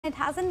It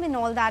hasn't been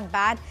all that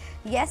bad.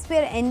 Yes, we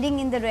are ending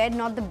in the red,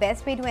 not the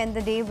best way to end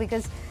the day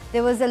because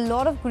there was a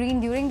lot of green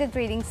during the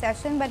trading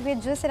session, but we're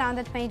just around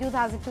the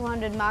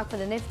 22,200 mark for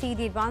the Nifty.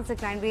 The advance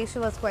decline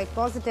ratio was quite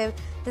positive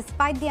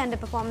despite the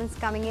underperformance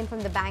coming in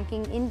from the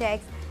banking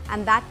index,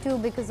 and that too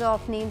because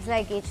of names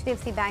like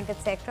HDFC Bank,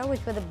 etc.,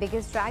 which were the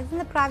biggest drags, and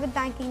the private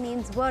banking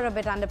names were a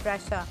bit under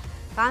pressure.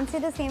 Can't say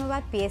the same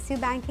about PSU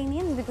banking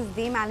names because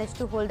they managed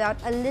to hold out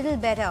a little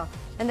better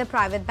than the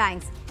private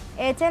banks.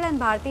 Airtel and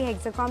Bharti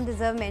Hexacom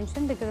deserve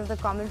mention because of the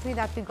commentary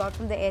that we got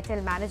from the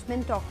Airtel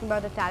management talking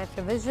about a tariff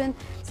revision.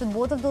 So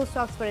both of those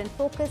stocks were in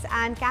focus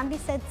and can be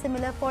said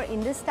similar for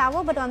Indus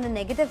Tower, but on the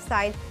negative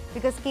side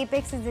because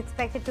capex is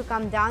expected to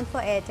come down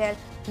for Airtel.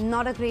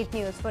 Not a great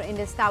news for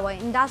Indus Tower.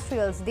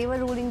 Industrials, they were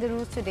ruling the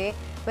roost today,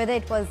 whether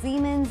it was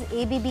Siemens,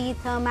 ABB,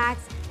 Thermax.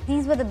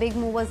 These were the big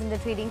movers in the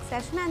trading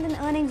session, and an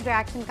earnings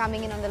reaction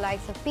coming in on the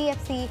likes of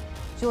PFC,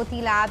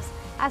 Jyoti Labs,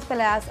 as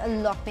well as a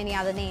lot many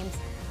other names.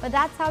 But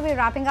that's how we're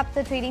wrapping up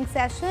the trading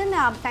session.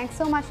 Thanks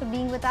so much for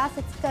being with us.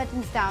 It's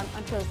curtains down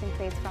on closing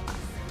trades from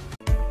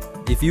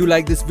us. If you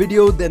like this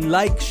video, then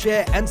like,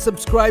 share and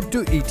subscribe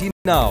to ET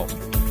Now.